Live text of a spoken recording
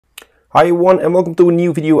Hi everyone and welcome to a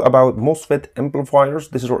new video about MOSFET amplifiers.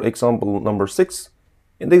 This is our example number 6.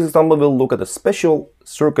 In this example we'll look at a special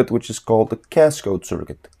circuit which is called the Cascode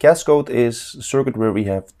circuit. Cascode is a circuit where we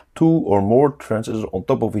have two or more transistors on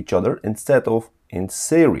top of each other instead of in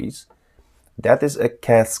series. That is a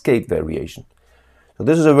cascade variation. So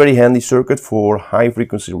this is a very handy circuit for high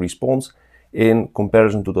frequency response in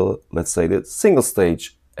comparison to the, let's say, the single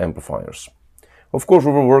stage amplifiers. Of course,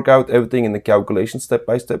 we will work out everything in the calculation step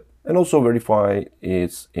by step and also verify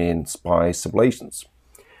it in SPICE simulations.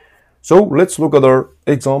 So let's look at our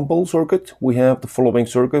example circuit. We have the following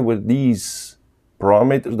circuit with these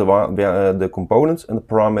parameters, the components and the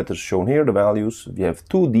parameters shown here, the values. We have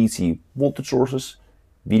two DC voltage sources,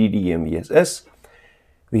 VDD and VSS.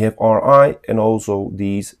 We have RI and also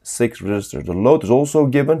these 6 resistors. The load is also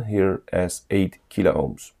given here as 8 kilo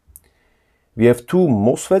ohms. We have two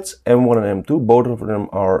MOSFETs, M1 and M2. Both of them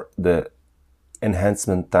are the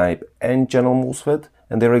enhancement type N-channel MOSFET,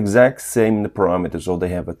 and they're exact same in the parameters. So they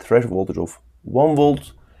have a threshold voltage of 1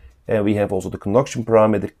 volt, and we have also the conduction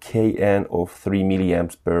parameter Kn of 3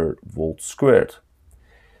 milliamps per volt squared.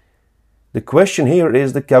 The question here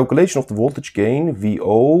is the calculation of the voltage gain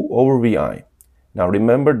VO over VI. Now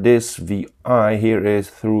remember, this VI here is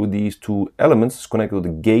through these two elements connected to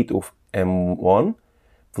the gate of M1.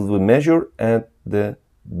 We measure at the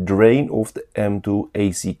drain of the M2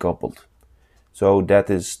 AC coupled. So that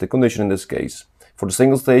is the condition in this case. For the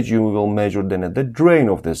single stage you will measure then at the drain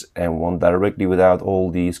of this M1 directly without all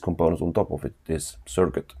these components on top of it, this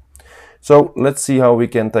circuit. So let's see how we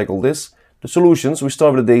can tackle this. The solutions, we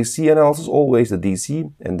start with the AC analysis, always the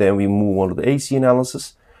DC, and then we move on to the AC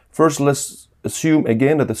analysis. First let's assume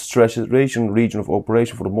again that the saturation region of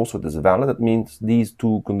operation for the MOSFET is valid. That means these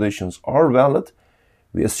two conditions are valid.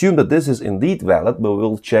 We assume that this is indeed valid, but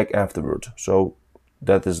we'll check afterwards. So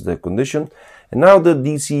that is the condition. And now the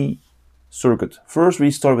DC circuit. First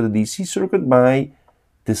we start with the DC circuit by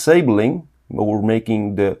disabling, or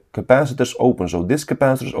making the capacitors open. So this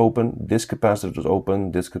capacitor is open, this capacitor is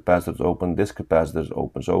open, this capacitor is open, this capacitor is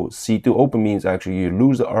open. So C2 open means actually you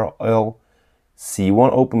lose the RL.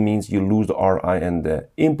 C1 open means you lose the RI and the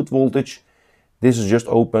input voltage. This is just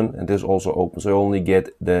open and this is also open, so you only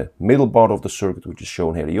get the middle part of the circuit which is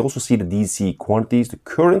shown here. You also see the DC quantities, the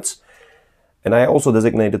currents, and I also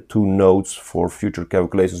designated two nodes for future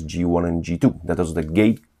calculations, G1 and G2. That is the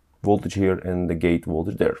gate voltage here and the gate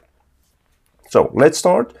voltage there. So let's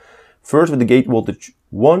start first with the gate voltage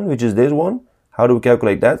 1, which is this one. How do we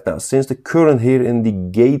calculate that? Now, since the current here in the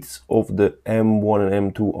gates of the M1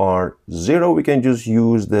 and M2 are 0, we can just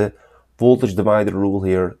use the voltage divider rule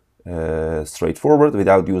here. Straightforward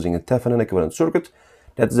without using a Thevenin equivalent circuit.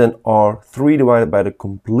 That's then R3 divided by the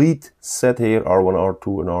complete set here, R1,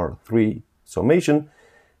 R2 and R3 summation,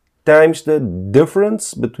 times the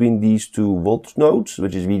difference between these two voltage nodes,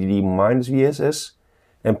 which is VDD minus VSS,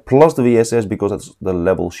 and plus the VSS because that's the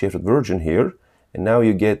level shifted version here. And now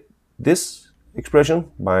you get this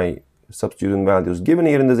expression by substituting values given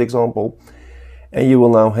here in this example, and you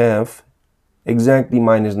will now have exactly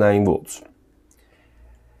minus 9 volts.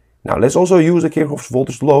 Now let's also use the Kirchhoff's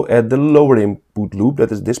voltage law at the lower input loop,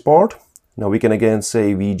 that is this part. Now we can again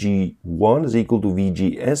say VG1 is equal to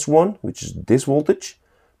VGS1, which is this voltage,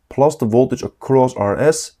 plus the voltage across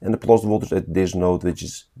RS and plus the voltage at this node, which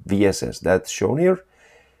is VSS. That's shown here.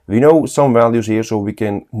 We know some values here, so we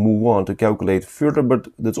can move on to calculate further, but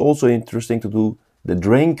that's also interesting to do the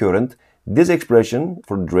drain current. This expression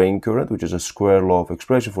for drain current, which is a square law of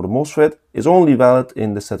expression for the MOSFET, is only valid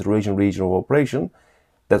in the saturation region of operation.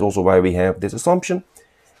 That's also why we have this assumption.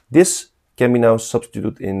 This can be now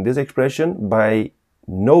substituted in this expression by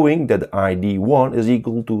knowing that the ID1 is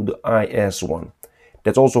equal to the IS1.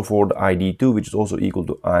 That's also for the ID2, which is also equal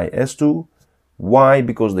to IS2. Why?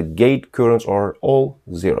 Because the gate currents are all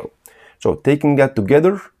 0. So taking that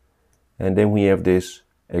together, and then we have this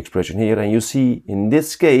expression here. And you see in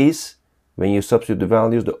this case, when you substitute the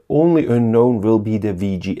values, the only unknown will be the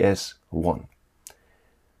VGS1.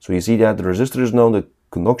 So you see that the resistor is known, the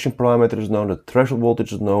conduction parameter is known, the threshold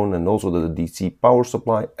voltage is known, and also the DC power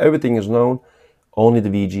supply, everything is known, only the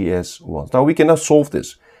VGS1. Now we can now solve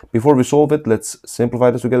this. Before we solve it, let's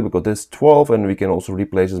simplify this together because this is 12 and we can also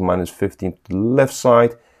replace this minus 15 to the left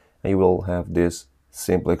side and you will have this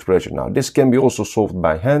simple expression. Now this can be also solved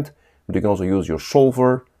by hand, but you can also use your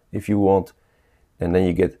solver if you want, and then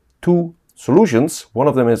you get two solutions. One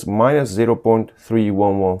of them is minus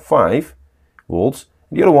 0.3115 volts,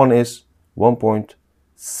 the other one is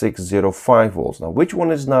 1.605 volts. Now which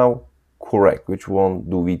one is now correct? Which one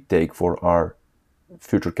do we take for our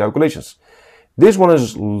future calculations? This one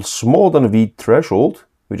is smaller than V threshold,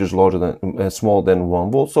 which is larger than smaller than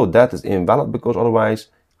 1 volt. So that is invalid, because otherwise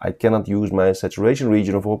I cannot use my saturation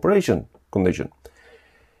region of operation condition.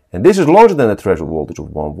 And this is larger than the threshold voltage of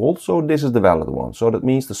 1 volt, so this is the valid one. So that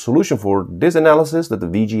means the solution for this analysis, that the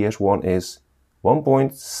VGS1 is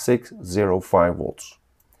 1.605 volts.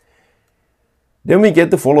 Then we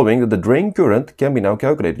get the following, that the drain current can be now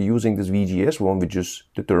calculated using this VGS1 which is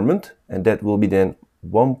determined, and that will be then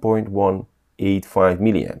 1.185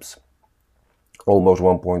 milliamps, almost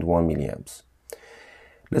 1.1 milliamps.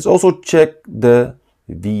 Let's also check the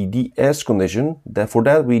VDS condition. For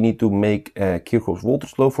that we need to make a Kirchhoff's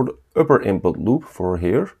voltage law for the upper input loop for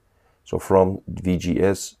here. So from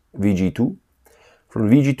VG2. From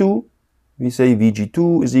VG2 we say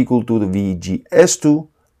VG2 is equal to the VGS2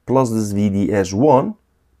 plus this VDS1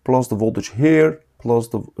 plus the voltage here plus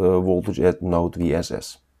the voltage at node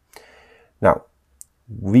VSS. Now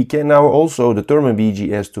we can now also determine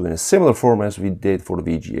VGS2 in a similar form as we did for the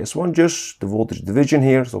VGS1, just the voltage division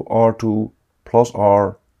here, so R2 plus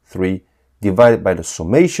R3 divided by the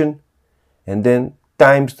summation, and then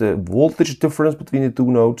times the voltage difference between the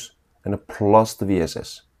two nodes and a plus the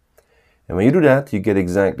VSS. And when you do that, you get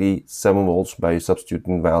exactly 7 volts by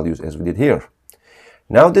substituting values as we did here.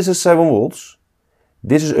 Now this is 7 volts,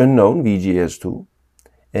 this is unknown, VGS2,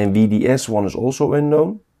 and VDS1 is also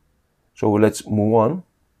unknown. So let's move on.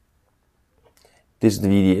 This is the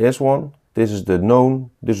VDS1, this is the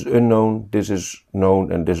known, this is unknown, this is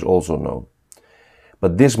known, and this is also known.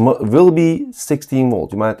 But this will be 16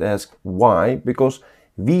 volts. You might ask why? Because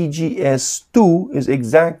VGS2 is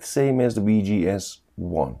exact same as the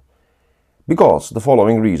VGS1. Because the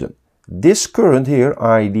following reason. This current here,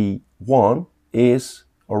 ID1, is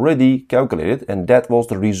already calculated, and that was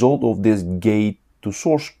the result of this gate to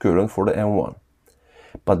source current for the M1.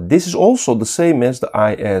 But this is also the same as the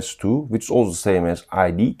IS2, which is also the same as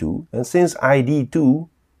ID2, and since ID2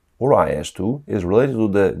 or IS2 is related to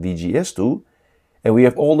the VGS2, and we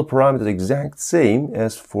have all the parameters exact same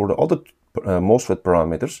as for the other MOSFET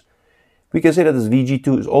parameters, we can say that this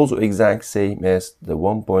VG2 is also exact same as the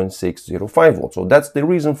 1.605 volts. So that's the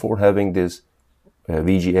reason for having this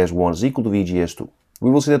VGS1 is equal to VGS2.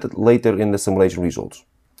 We will see that later in the simulation results.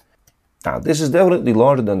 Now this is definitely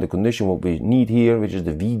larger than the condition what we need here, which is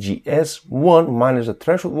the VGS1 minus the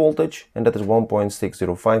threshold voltage, and that is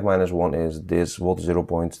 1.605 minus 1 is this voltage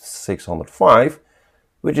 0.605,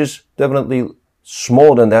 which is definitely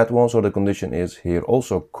smaller than that one, so the condition is here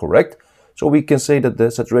also correct. So we can say that the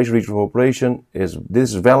saturation region of operation is,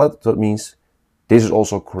 this is valid, so it means this is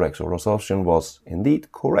also correct. So our assumption was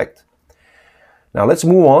indeed correct. Now let's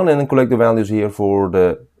move on and collect the values here for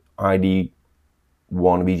the ID1,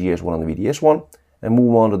 VGS1 and the VDS1, and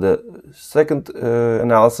move on to the second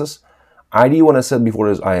analysis. ID1, as said before,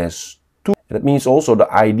 is IS2, and that means also the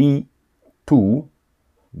ID2,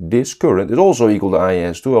 this current, is also equal to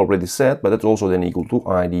IS2, already said, but that's also then equal to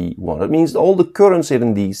ID1. That means all the currents here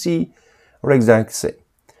in DC are exactly the same.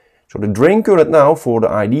 So the drain current now for the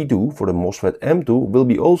ID2, for the MOSFET M2, will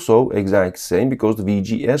be also exactly the same, because the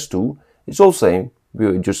VGS2 is also the same.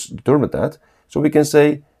 We just determined that. So we can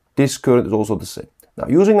say this current is also the same. Now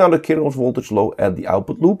using now the Kirchhoff's voltage law at the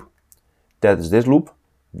output loop, that is this loop,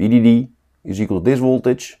 VDD is equal to this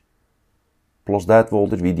voltage plus that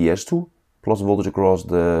voltage, VDS2, plus the voltage across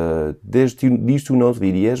these two nodes,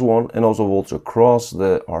 VDS1, and also voltage across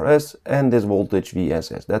the RS and this voltage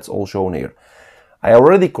VSS. That's all shown here. I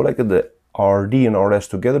already collected the RD and RS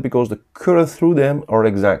together because the current through them are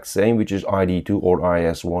exact same, which is ID2 or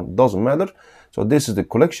IS1, doesn't matter. So this is the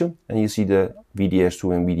collection, and you see the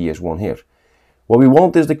VDS2 and VDS1 here. What we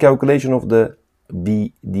want is the calculation of the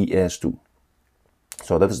VDS2.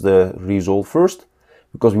 So that is the result first,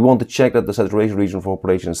 because we want to check that the saturation region of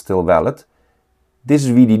operation is still valid. This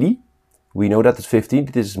is VDD. We know that it's 15.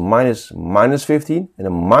 This is minus 15, and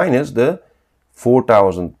then minus the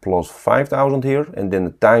 4000 plus 5000 here, and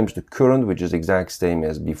then times the current, which is exact same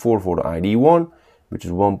as before for the ID1, which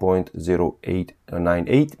is 1.0898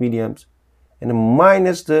 milliamps, and then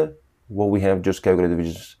minus the what we have just calculated, which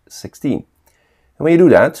is 16. And when you do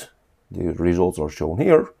that, the results are shown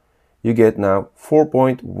here. You get now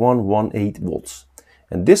 4.118 volts.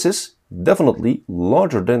 And this is definitely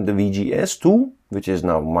larger than the VGS2, which is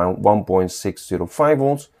now 1.605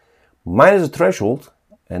 volts, minus the threshold,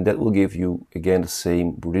 and that will give you again the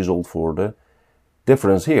same result for the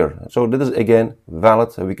difference here. So that is again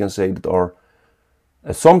valid, and we can say that our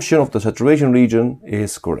assumption of the saturation region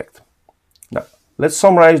is correct. Now, let's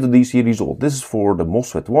summarize the DC result. This is for the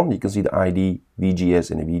MOSFET one. You can see the ID,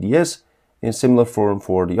 VGS, and the VDS. In similar form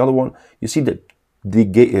for the other one, you see that the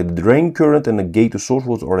drain current and the gate to source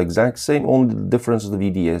voltage are exact same, only the difference is the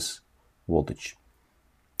VDS voltage.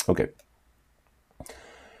 Okay.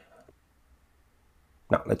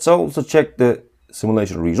 Now let's also check the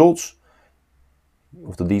simulation results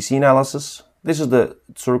of the DC analysis. This is the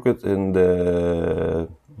circuit in the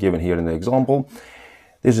given here in the example.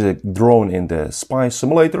 This is drawn in the SPICE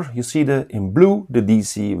simulator. You see in blue the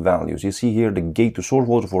DC values. You see here the gate to source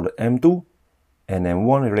voltage for the M2 and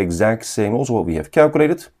M1 are the exact same, also what we have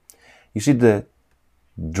calculated. You see the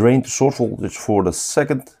drain to source voltage for the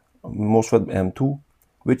second MOSFET M2,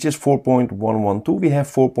 which is 4.112. We have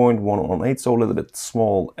 4.118, so a little bit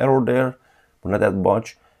small error there, but not that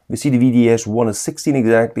much. We see the VDS1 is 16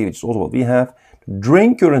 exactly, which is also what we have. The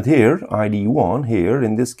drain current here, ID1 here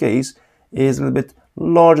in this case, is a little bit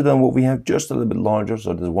larger than what we have, just a little bit larger.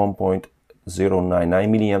 So there's 1.099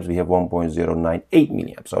 milliamps, we have 1.098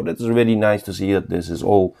 milliamps. So that is really nice to see that this is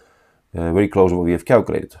all very close to what we have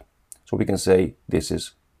calculated. So we can say this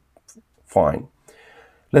is fine.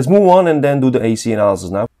 Let's move on and then do the AC analysis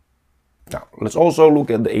now. Now, let's also look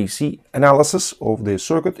at the AC analysis of the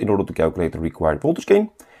circuit in order to calculate the required voltage gain.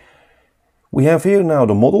 We have here now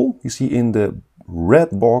the model. You see in the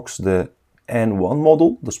red box the N1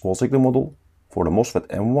 model, the small signal model for the MOSFET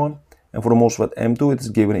M1, and for the MOSFET M2 it is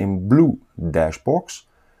given in blue dash box.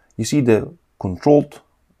 You see the controlled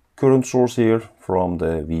current source here from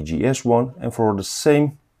the VGS1, and for the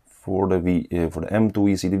same for the M2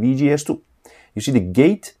 you see the VGS2. You see the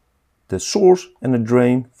gate, the source and the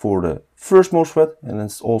drain for the first MOSFET, and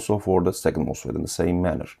it's also for the second MOSFET in the same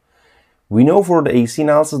manner. We know for the AC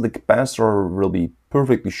analysis the capacitor will be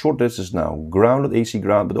perfectly short. This is now grounded, AC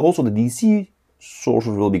ground, but also the DC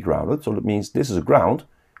sources will be grounded. So that means this is a ground.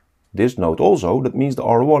 This node also, that means the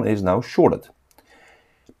R1 is now shorted.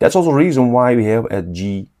 That's also the reason why we have a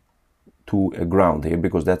G to a ground here,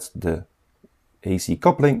 because that's the AC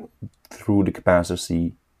coupling through the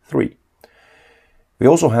capacitor C3. We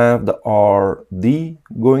also have the RD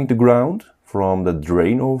going to ground from the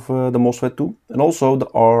drain of the MOSFET 2, and also the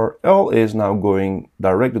RL is now going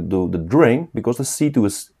directly to the drain because the C2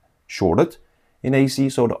 is shorted in AC,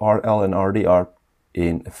 so the RL and RD are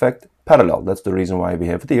in effect parallel. That's the reason why we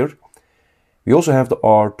have it here. We also have the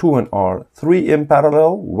R2 and R3 in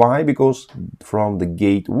parallel. Why? Because from the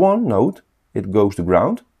gate 1 node it goes to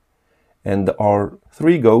ground, and the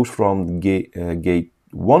R3 goes from the gate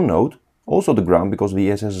 1 node also to ground, because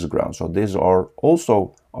VSS is ground. So these are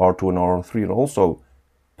also R2 and R3 are also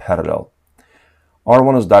parallel.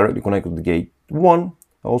 R1 is directly connected to gate 1.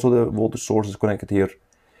 Also the voltage source is connected here.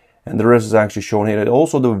 And the rest is actually shown here.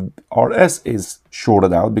 Also the RS is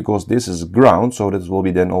shorted out because this is ground. So this will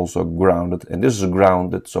be then also grounded. And this is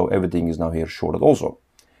grounded. So everything is now here shorted also.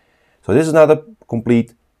 So this is now the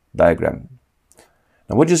complete diagram.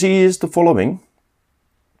 Now what you see is the following.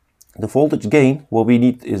 The voltage gain, what we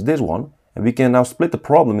need is this one. And we can now split the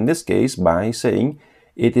problem in this case by saying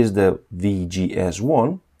it is the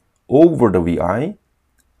VGS1 over the VI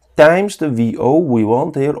times the VO we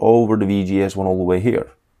want here over the VGS1 all the way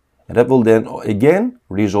here. And that will then again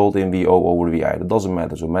result in VO over VI. That doesn't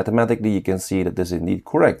matter. So mathematically you can see that this is indeed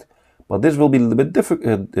correct. But this will be a little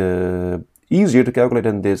bit easier to calculate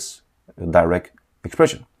than this direct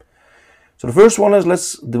expression. So the first one is,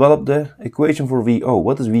 let's develop the equation for VO.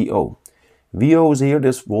 What is VO? VO is here,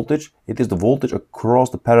 this voltage. It is the voltage across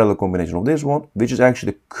the parallel combination of this one, which is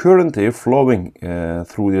actually the current here flowing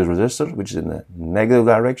through this resistor, which is in the negative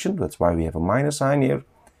direction. That's why we have a minus sign here,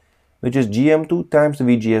 which is GM2 times the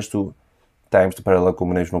VGS2 times the parallel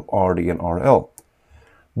combination of RD and RL.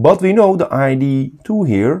 But we know the ID2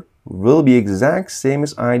 here will be exact same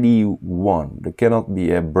as ID1. There cannot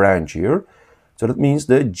be a branch here. So that means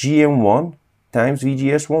the GM1 times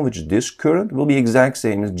VGS1, which is this current, will be exact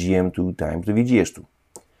same as GM2 times the VGS2.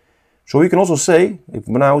 So you can also say, if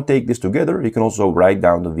we now take this together, you can also write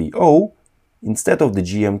down the VO instead of the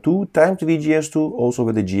GM2 times the VGS2, also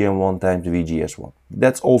with the GM1 times the VGS1.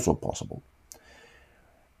 That's also possible.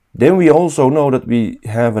 Then we also know that we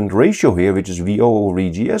have a ratio here, which is VO over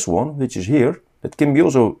VGS1, which is here. That can be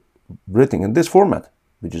also written in this format,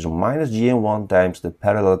 which is a minus GM1 times the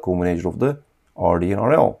parallel combination of the RD and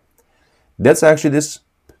RL. That's actually this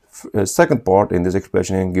second part in this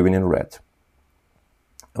expression given in red.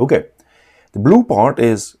 Okay, the blue part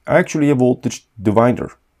is actually a voltage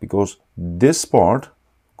divider, because this part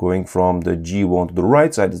going from the G1 to the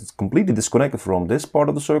right side is completely disconnected from this part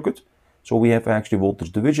of the circuit. So we have actually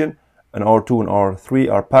voltage division, and R2 and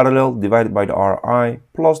R3 are parallel divided by the Ri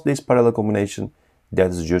plus this parallel combination. That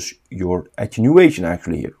is just your attenuation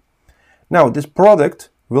actually here. Now this product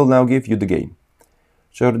will now give you the gain.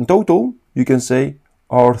 So in total, you can say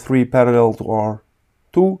R3 parallel to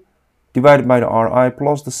R2 divided by the Ri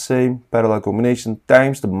plus the same parallel combination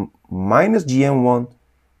times the minus GM1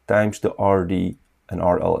 times the RD and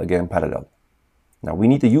RL again parallel. Now we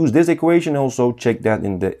need to use this equation and also check that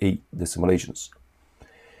in the simulations.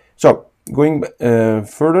 So going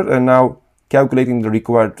further and now calculating the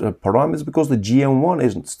required parameters, because the GM1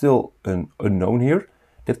 is still an unknown here,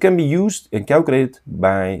 that can be used and calculated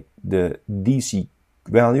by the DC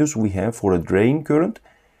values we have for a drain current.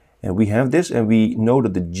 And we have this, and we know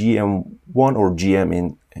that the GM1 or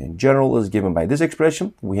GM in general is given by this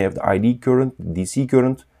expression. We have the ID current, the DC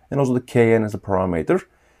current, and also the Kn as a parameter.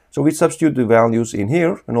 So we substitute the values in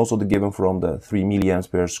here, and also the given from the 3 milliamps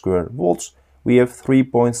per square volts. We have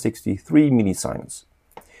 3.63 millisiemens.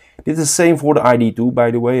 This is the same for the ID2,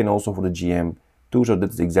 by the way, and also for the GM2, so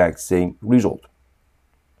that's the exact same result.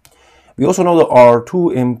 We also know that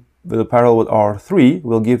R2 in the parallel with R3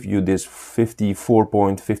 will give you this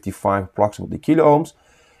 54.55 approximately kilo ohms,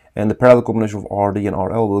 and the parallel combination of RD and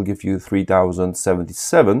RL will give you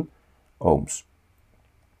 3077 ohms.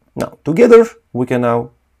 Now, together we can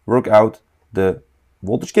now work out the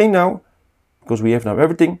voltage gain now, because we have now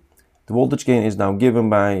everything. The voltage gain is now given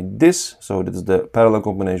by this, so this is the parallel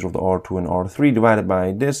combination of the R2 and R3 divided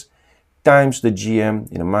by this, times the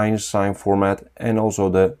GM in a minus sign format, and also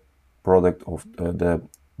the product of the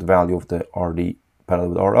value of the RD parallel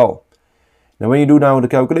with RL. Now when you do now the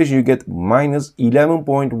calculation, you get minus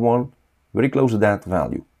 11.1, very close to that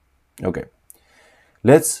value. Okay,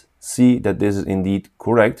 let's see that this is indeed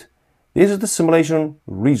correct. This is the simulation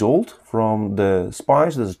result from the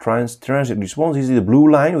SPICE. This is transient response. This is the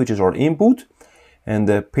blue line, which is our input, and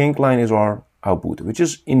the pink line is our output, which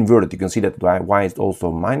is inverted. You can see that why it's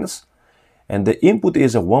also minus. And the input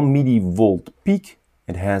is a 1 millivolt peak.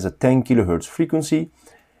 It has a 10 kilohertz frequency,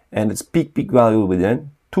 and its peak value will be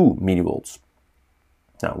then 2 millivolts.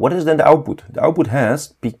 Now, what is then the output? The output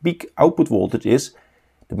has peak output voltage is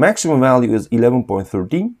the maximum value is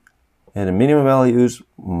 11.13. and the minimum value is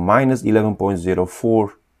minus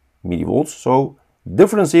 11.04 millivolts. So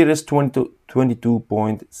difference here is 22.16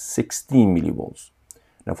 millivolts.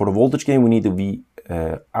 Now for the voltage gain, we need the V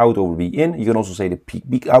out over V in. You can also say the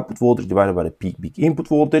peak output voltage divided by the peak input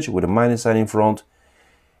voltage with a minus sign in front.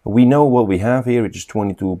 We know what we have here, which is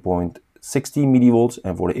 22.16 millivolts,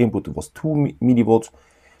 and for the input it was 2 millivolts.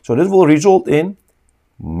 So this will result in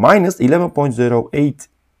minus 11.08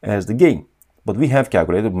 as the gain. But we have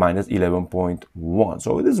calculated minus 11.1.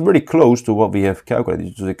 So it is very close to what we have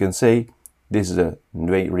calculated. So you can say this is a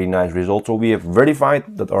really nice result. So we have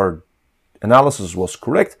verified that our analysis was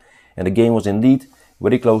correct, and the gain was indeed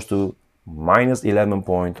very close to minus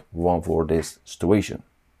 11.1 for this situation.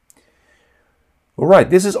 Alright,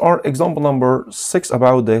 this is our example number 6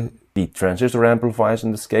 about the transistor amplifiers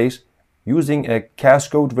in this case, using a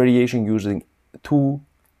cascode variation using 2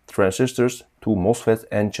 transistors, 2 MOSFETs,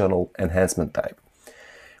 and channel enhancement type.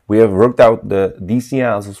 We have worked out the DC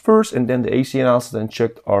analysis first and then the AC analysis, and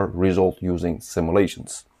checked our result using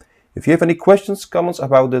simulations. If you have any questions, comments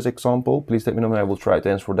about this example, please let me know and I will try to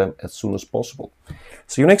answer them as soon as possible.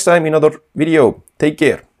 See you next time in another video. Take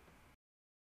care.